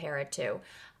nothing to compare it to.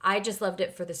 I just loved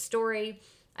it for the story.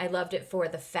 I loved it for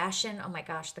the fashion. Oh my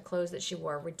gosh, the clothes that she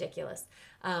wore, ridiculous.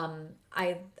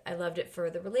 I loved it for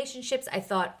the relationships. I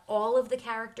thought all of the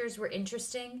characters were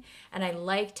interesting, and I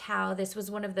liked how this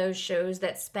was one of those shows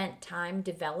that spent time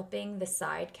developing the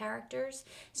side characters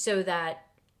so that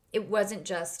it wasn't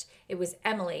just, it was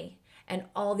Emily and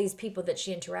all these people that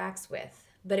she interacts with,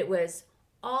 but it was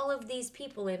all of these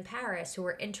people in Paris who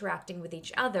were interacting with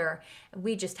each other.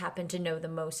 We just happened to know the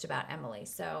most about Emily.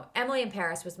 So Emily in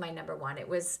Paris was my number one. It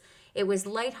was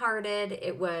lighthearted.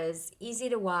 It was easy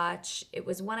to watch. It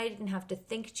was one I didn't have to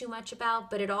think too much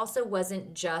about, but it also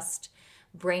wasn't just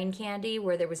brain candy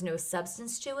where there was no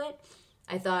substance to it.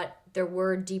 I thought there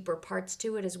were deeper parts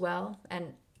to it as well.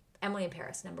 And Emily in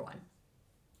Paris, number one.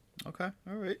 Okay,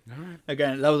 all right.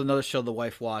 Again, that was another show the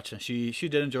wife watched, and she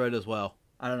did enjoy it as well.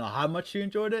 I don't know how much she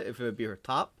enjoyed it, if it would be her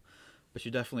top, but she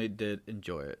definitely did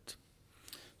enjoy it.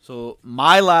 So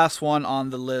my last one on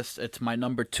the list, it's my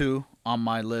number 2 on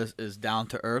my list, is Down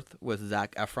to Earth with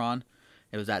Zac Efron.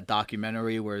 It was that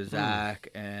documentary where Zac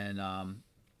and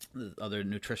the other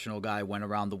nutritional guy went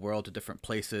around the world to different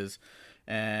places,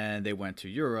 and they went to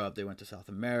Europe, they went to South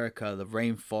America, the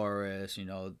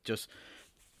rainforest, just...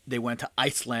 They went to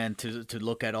Iceland to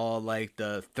look at all like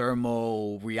the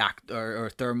thermal reactor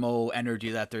or thermal energy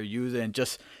that they're using.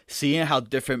 Just seeing how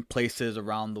different places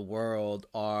around the world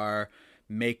are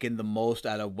making the most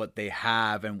out of what they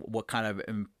have and what kind of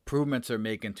improvements they're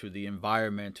making to the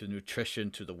environment, to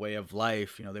nutrition, to the way of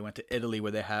life. They went to Italy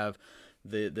where they have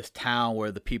this town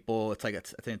where the people, I think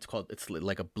it's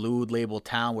like a blue label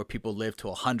town where people live to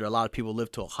 100. A lot of people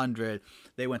live to 100.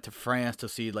 They went to France to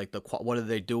see like what are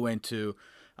they doing to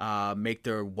make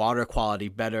their water quality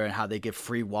better, and how they give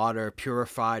free water,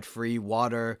 purified free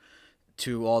water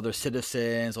to all their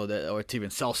citizens, or to even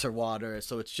seltzer water.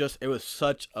 So it was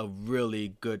such a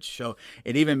really good show.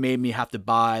 It even made me have to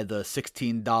buy the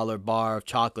 $16 bar of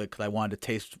chocolate because I wanted to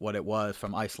taste what it was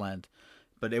from Iceland.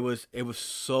 But it was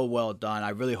so well done. I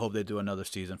really hope they do another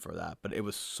season for that. But it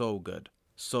was so good.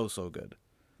 So good.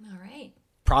 All right.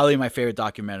 Probably my favorite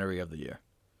documentary of the year.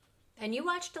 And you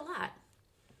watched a lot.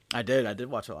 I did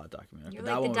watch a lot of documentaries. You're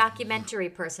like the documentary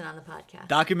person on the podcast.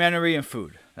 Documentary and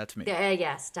food. That's me.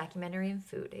 Yes, documentary and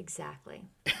food. Exactly.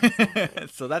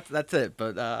 So that's it.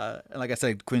 But like I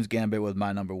said, Queen's Gambit was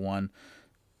my number 1.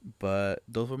 But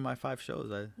those were my 5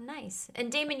 shows. Nice.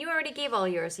 And Damon, you already gave all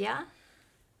yours, yeah?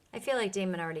 I feel like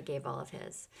Damon already gave all of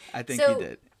his. I think he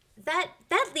did. That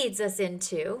leads us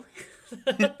into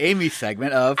Amy's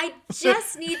segment of... I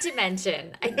just need to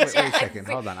mention... Wait a second,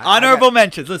 hold on. Honorable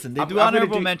mentions. Listen, they do I'm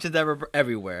honorable mentions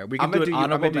everywhere. We can do an honorable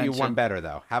mention. I'm going to do you one better,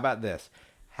 though. How about this?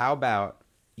 How about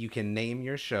you can name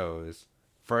your shows...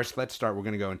 First, let's start. We're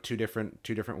going to go in two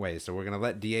different ways. So we're going to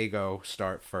let Diego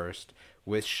start first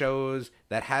with shows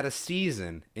that had a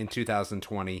season in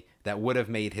 2020 that would have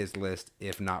made his list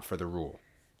if not for the rule.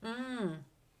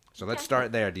 So let's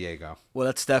start there, Diego. Well,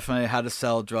 that's definitely How to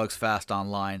Sell Drugs Fast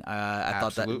Online. I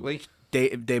thought that... Absolutely.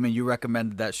 Damon, you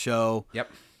recommended that show.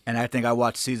 Yep. And I think I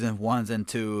watched season 1 and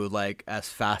 2 like as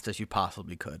fast as you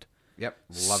possibly could. Yep.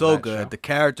 Love so that good. Show. The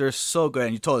characters so good.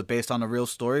 And you told it based on a real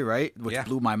story, right? Which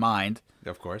blew my mind.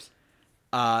 Of course.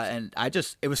 And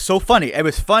it was so funny. It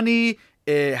was funny.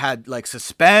 It had like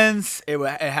suspense. It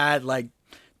had like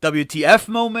WTF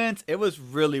moments. It was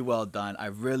really well done. I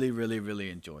really, really, really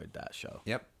enjoyed that show.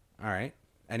 Yep. All right.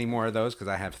 Any more of those? Because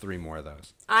I have 3 more of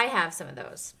those. I have some of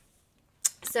those.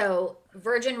 So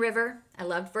Virgin River. I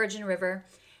loved Virgin River.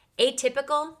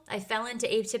 Atypical. I fell into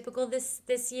Atypical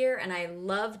this year, and I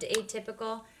loved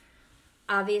Atypical.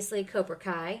 Obviously, Cobra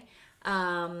Kai.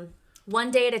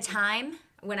 One Day at a Time.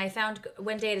 When I found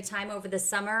One Day at a Time over the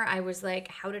summer, I was like,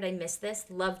 how did I miss this?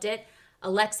 Loved it.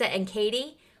 Alexa and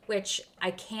Katie, which I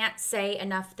can't say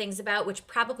enough things about, which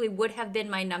probably would have been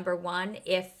my number one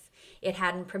if it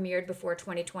hadn't premiered before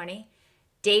 2020.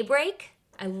 Daybreak.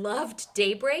 I loved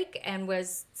Daybreak and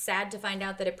was sad to find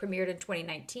out that it premiered in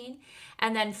 2019.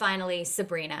 And then finally,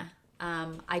 Sabrina.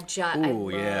 I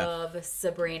love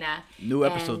Sabrina. New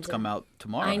episodes And come out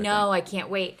tomorrow. I know. I can't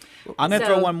wait. I'm gonna So-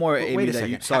 throw one more, Wait Amy. a That second.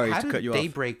 you, sorry How to did cut you off.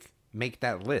 Daybreak make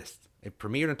that list? It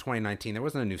premiered in 2019. There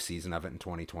wasn't a new season of it in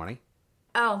 2020.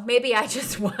 Oh, maybe I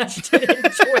just watched it in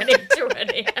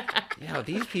 2020.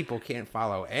 These people can't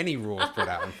follow any rules put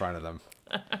out in front of them.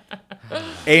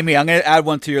 Amy, I'm gonna add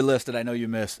one to your list that I know you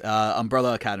missed.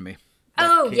 Umbrella Academy.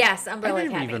 Oh, yes, I Umbrella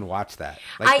didn't Academy. even watch that.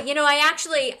 I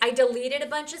deleted a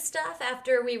bunch of stuff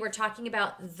after we were talking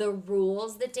about the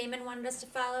rules that Damon wanted us to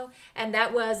follow, and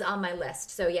that was on my list.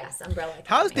 So yes, Umbrella Academy.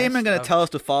 How is Damon gonna Yes, tell us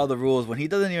to follow the rules when he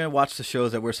doesn't even watch the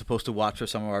shows that we're supposed to watch for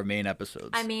some of our main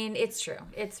episodes? I mean, it's true.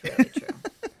 It's really true.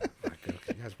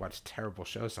 You guys watch terrible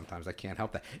shows sometimes. I can't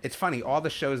help that. It's funny. All the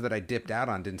shows that I dipped out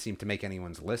on didn't seem to make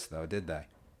anyone's list, though, did they?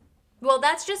 Well,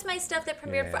 that's just my stuff that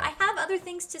premiered. Yeah. I have other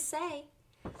things to say.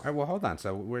 All right, well, hold on.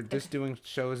 So we're just doing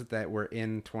shows that were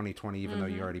in 2020, even though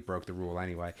you already broke the rule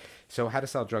anyway. So How to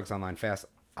Sell Drugs Online Fast,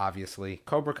 obviously.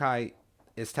 Cobra Kai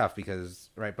is tough because,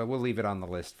 right, but we'll leave it on the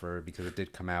list because it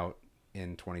did come out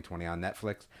in 2020 on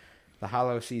Netflix. The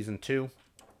Hollow Season 2,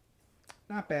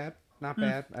 not bad. Not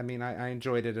bad. I mean, I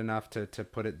enjoyed it enough to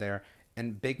put it there.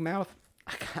 And Big Mouth,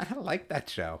 I kind of like that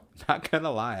show. Not going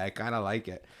to lie. I kind of like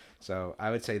it. So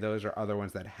I would say those are other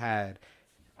ones that had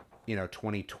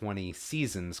 2020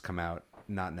 seasons come out,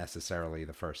 not necessarily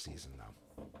the first season,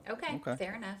 though. Okay. Okay.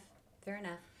 Fair enough. Fair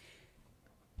enough.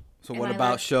 So And what I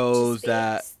about like shows to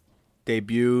that space.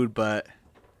 debuted but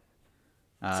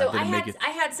So didn't make it?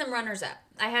 I had some runners up.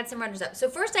 So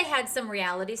first I had some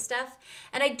reality stuff,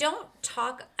 and I don't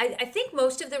talk. I think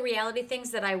most of the reality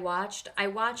things that I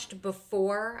watched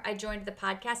before I joined the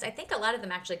podcast. I think a lot of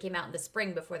them actually came out in the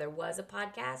spring before there was a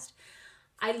podcast.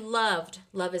 I loved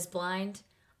Love Is Blind.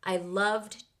 I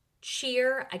loved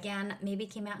Cheer. Again, maybe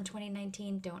came out in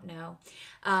 2019. Don't know.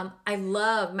 I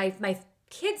love my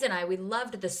kids and we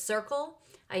loved The Circle.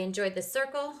 I enjoyed The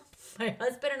Circle. My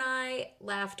husband and I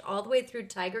laughed all the way through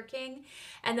Tiger King.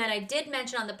 And then I did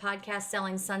mention on the podcast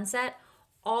Selling Sunset,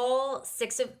 all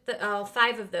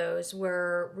 5 of those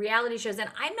were reality shows. And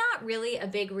I'm not really a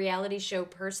big reality show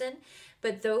person,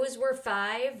 but those were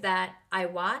 5 that I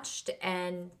watched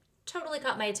and totally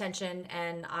caught my attention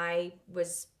and I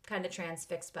was kind of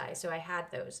transfixed by. So I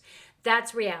had those.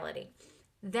 That's reality.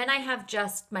 Then I have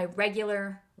just my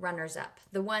regular runners up,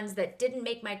 the ones that didn't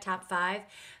make my top 5,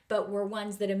 but were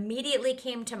ones that immediately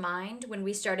came to mind when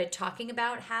we started talking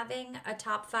about having a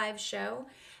top 5 show.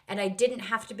 And I didn't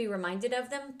have to be reminded of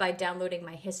them by downloading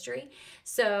my history.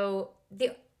 And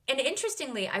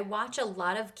interestingly, I watch a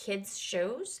lot of kids'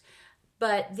 shows,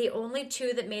 but the only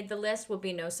 2 that made the list will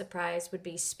be no surprise, would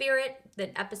be Spirit,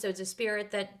 the episodes of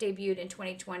Spirit that debuted in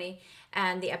 2020,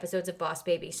 and the episodes of Boss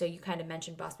Baby. So you kind of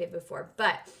mentioned Boss Baby before.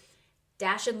 But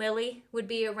Dash and Lily would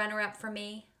be a runner-up for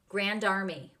me. Grand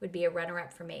Army would be a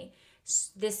runner-up for me.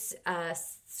 This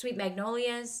Sweet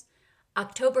Magnolias,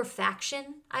 October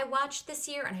Faction I watched this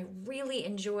year, and I really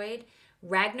enjoyed.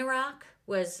 Ragnarok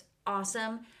was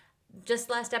awesome. Just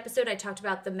last episode, I talked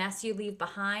about The Mess You Leave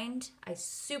Behind. I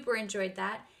super enjoyed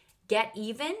that. Get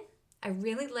Even. I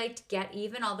really liked Get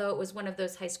Even, although it was one of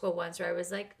those high school ones where I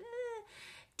was like,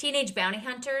 Teenage Bounty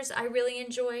Hunters, I really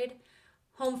enjoyed.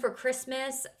 Home for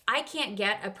Christmas. I can't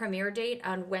get a premiere date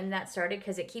on when that started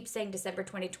because it keeps saying December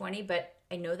 2020, but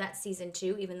I know that's season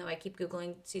 2, even though I keep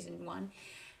Googling season 1.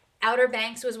 Outer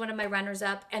Banks was one of my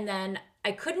runners-up, and then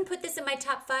I couldn't put this in my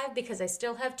top 5 because I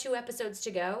still have 2 episodes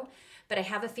to go, but I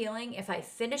have a feeling if I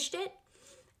finished it,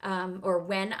 or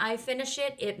when I finish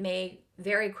it, it may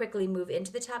very quickly move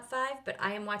into the top 5, but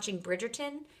I am watching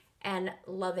Bridgerton and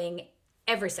loving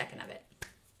every second of it.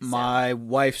 My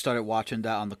wife started watching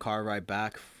that on the car ride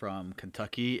back from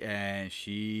Kentucky, and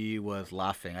she was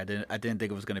laughing. I didn't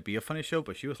think it was going to be a funny show,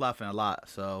 but she was laughing a lot.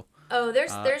 So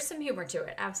there's some humor to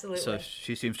it, absolutely. so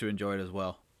she seems to enjoy it as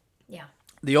well. Yeah.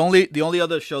 The only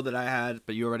other show that I had,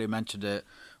 but you already mentioned it,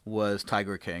 was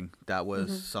Tiger King. That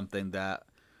was something that,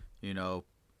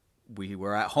 we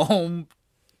were at home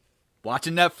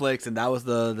watching Netflix, and that was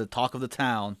the talk of the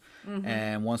town.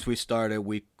 And once we started,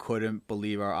 we couldn't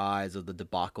believe our eyes of the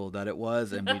debacle that it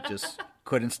was, and we just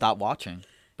couldn't stop watching.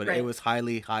 But Right. it was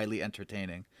highly, highly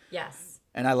entertaining. Yes.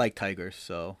 And I like tigers,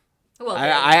 so Well,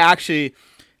 I actually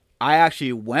I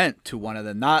actually went to one of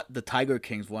them, not the Tiger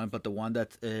Kings one, but the one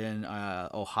that's in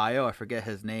Ohio. I forget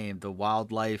his name, the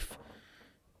Wildlife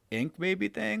Inc. maybe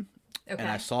thing. Okay.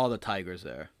 And I saw the tigers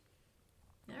there.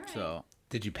 All right. So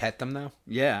Did you pet them though?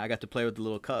 yeah, I got to play with the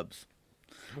little cubs.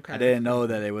 Okay. I didn't know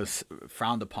that it was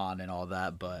frowned upon and all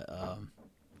that, but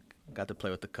got to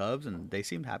play with the cubs and they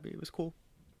seemed happy. It was cool.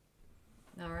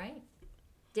 All right.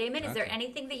 Damon, is there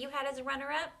anything that you had as a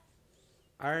runner-up?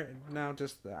 All right, no,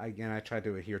 just again, I tried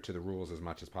to adhere to the rules as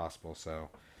much as possible. So,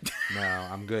 no,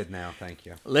 I'm good now. Thank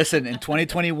you. Listen, in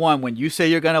 2021, when you say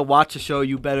you're gonna watch a show,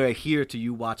 you better adhere to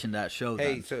you watching that show.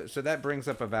 Hey, then. so that brings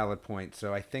up a valid point.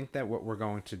 So I think that what we're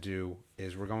going to do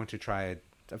is we're going to try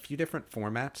a few different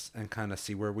formats and kind of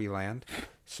see where we land.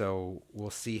 So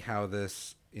we'll see how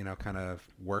this, kind of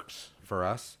works for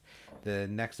us. The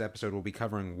next episode will be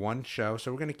covering one show,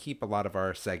 so we're going to keep a lot of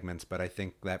our segments, but I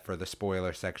think that for the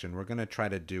spoiler section, we're going to try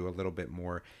to do a little bit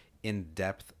more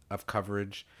in-depth of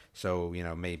coverage. So,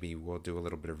 maybe we'll do a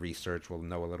little bit of research. We'll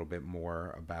know a little bit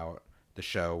more about the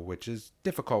show, which is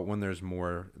difficult when there's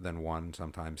more than one,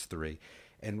 sometimes three.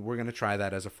 And we're going to try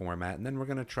that as a format. And then we're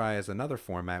going to try as another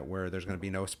format where there's going to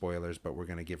be no spoilers, but we're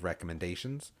going to give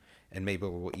recommendations. And maybe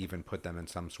we'll even put them in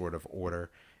some sort of order.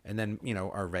 And then,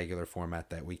 our regular format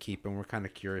that we keep. And we're kind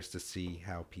of curious to see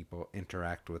how people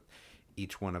interact with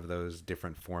each one of those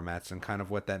different formats and kind of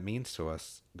what that means to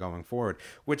us going forward,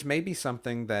 which may be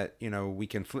something that, we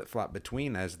can flip-flop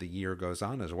between as the year goes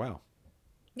on as well.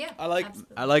 Yeah. I like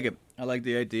absolutely. it. I like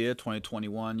the idea.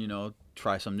 2021,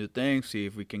 try some new things, see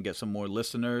if we can get some more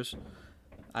listeners.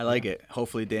 I like it.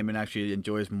 Hopefully, Damon actually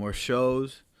enjoys more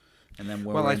shows. And then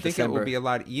when Well, we're I in think December, it will be a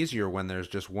lot easier when there's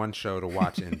just one show to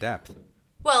watch in depth.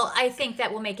 Well, I think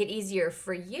that will make it easier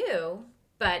for you,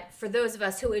 but for those of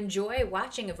us who enjoy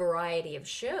watching a variety of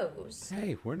shows.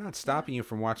 Hey, we're not stopping you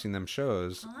from watching them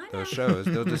shows. I know. Those shows,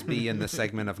 they'll just be in the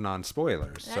segment of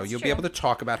non-spoilers. So That's you'll true. be able to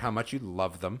talk about how much you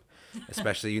love them,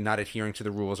 especially you not adhering to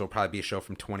the rules. It'll probably be a show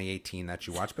from 2018 that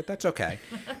you watch, but that's okay.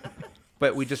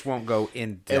 But we just won't go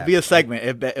in depth. it'll be a segment.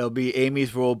 It'll be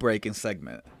Amy's rule breaking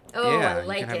segment. Oh, Yeah, I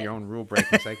like you can have it. your own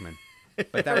rule-breaking segment.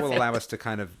 But that will allow us to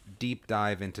kind of deep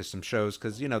dive into some shows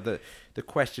because, the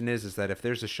question is that if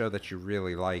there's a show that you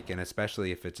really like, and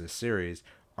especially if it's a series,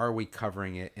 are we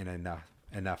covering it in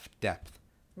enough depth?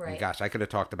 Right. And gosh, I could have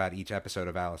talked about each episode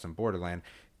of Alice in Borderland,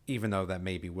 even though that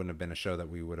maybe wouldn't have been a show that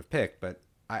we would have picked, but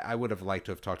I would have liked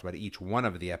to have talked about each one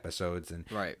of the episodes and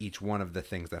Right. each one of the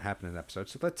things that happened in the episode.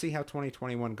 So let's see how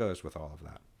 2021 goes with all of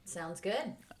that. Sounds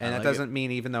good. And I that like doesn't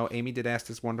mean, even though Amy did ask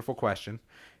this wonderful question,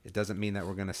 it doesn't mean that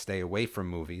we're going to stay away from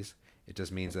movies. It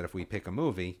just means that if we pick a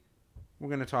movie, we're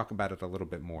going to talk about it a little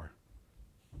bit more.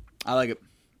 I like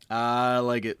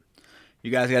it.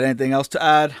 You guys got anything else to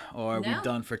add, or are we No.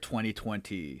 done for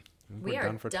 2020? We We're are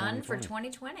done for done for 2020.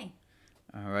 2020.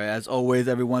 All right. As always,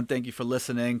 everyone, thank you for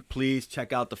listening. Please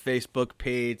check out the Facebook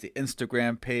page, the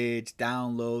Instagram page,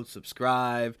 download,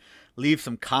 subscribe, leave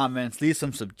some comments, leave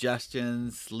some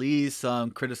suggestions, leave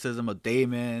some criticism of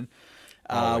Damon.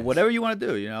 Always. Whatever you want to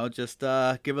do, just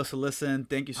give us a listen.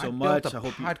 Thank you so I much. built a I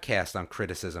hope you. podcast on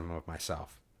criticism of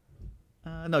myself.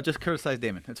 No, just criticize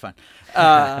Damon. It's fine.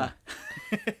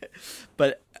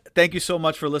 But thank you so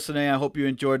much for listening. I hope you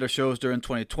enjoyed our shows during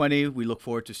 2020. We look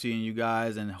forward to seeing you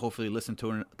guys and hopefully listening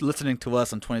to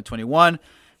us in 2021.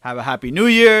 Have a happy New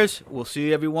Year's. We'll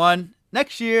see everyone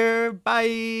next year.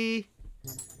 Bye.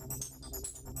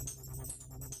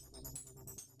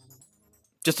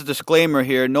 Just a disclaimer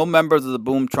here, no members of the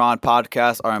Boomtron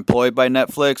podcast are employed by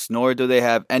Netflix, nor do they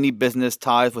have any business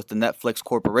ties with the Netflix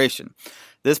Corporation.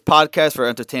 This podcast is for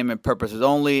entertainment purposes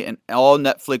only, and all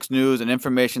Netflix news and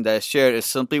information that is shared is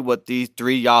simply what these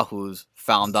three yahoos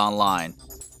found online.